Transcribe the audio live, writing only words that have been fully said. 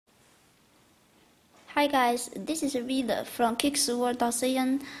Hi guys, this is Vida from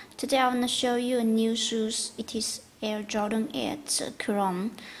kicksworld.cn. Today I want to show you a new shoes. It is Air Jordan 8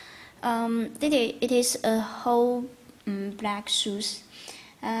 Chrome. It is a whole black shoes.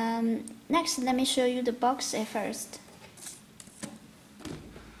 Next, let me show you the box at first.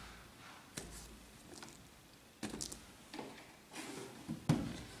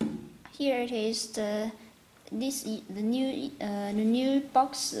 Here it is the new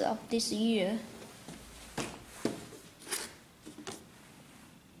box of this year.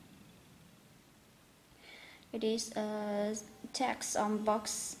 It is a text on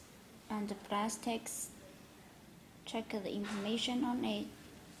box and the plastics. Check the information on it.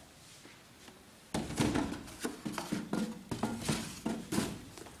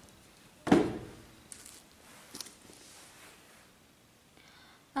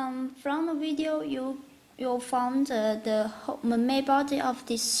 From the video, you'll find the main body of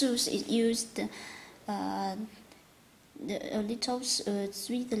this shoes is used a little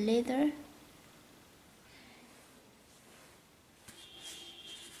sweet leather.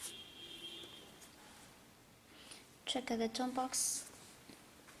 Check the tone box.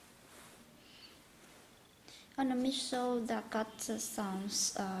 On the midsole that got some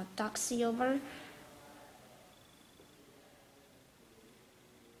dark silver.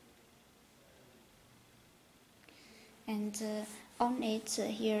 And on it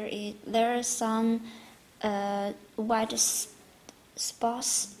there are some white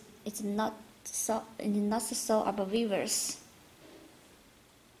spots. It's not so obvious.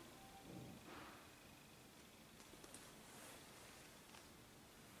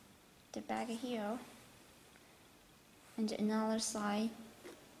 The back here and another side.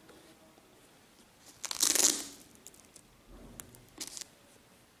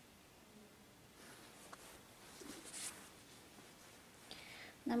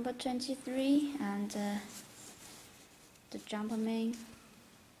 Number 23 and the Jumpman.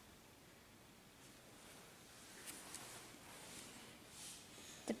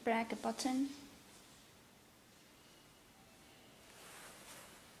 The black button.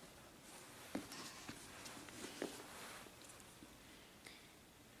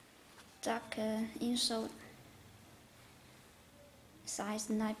 Dark insole, size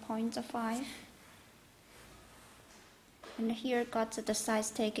 9.5, and here got the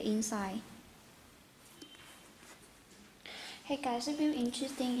size tag inside. Hey guys, if you're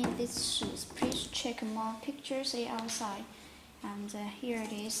interested in these shoes, please check more pictures outside. And here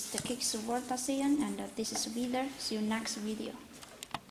it is, the kicksworld.cn, and this is Vida. See you next video.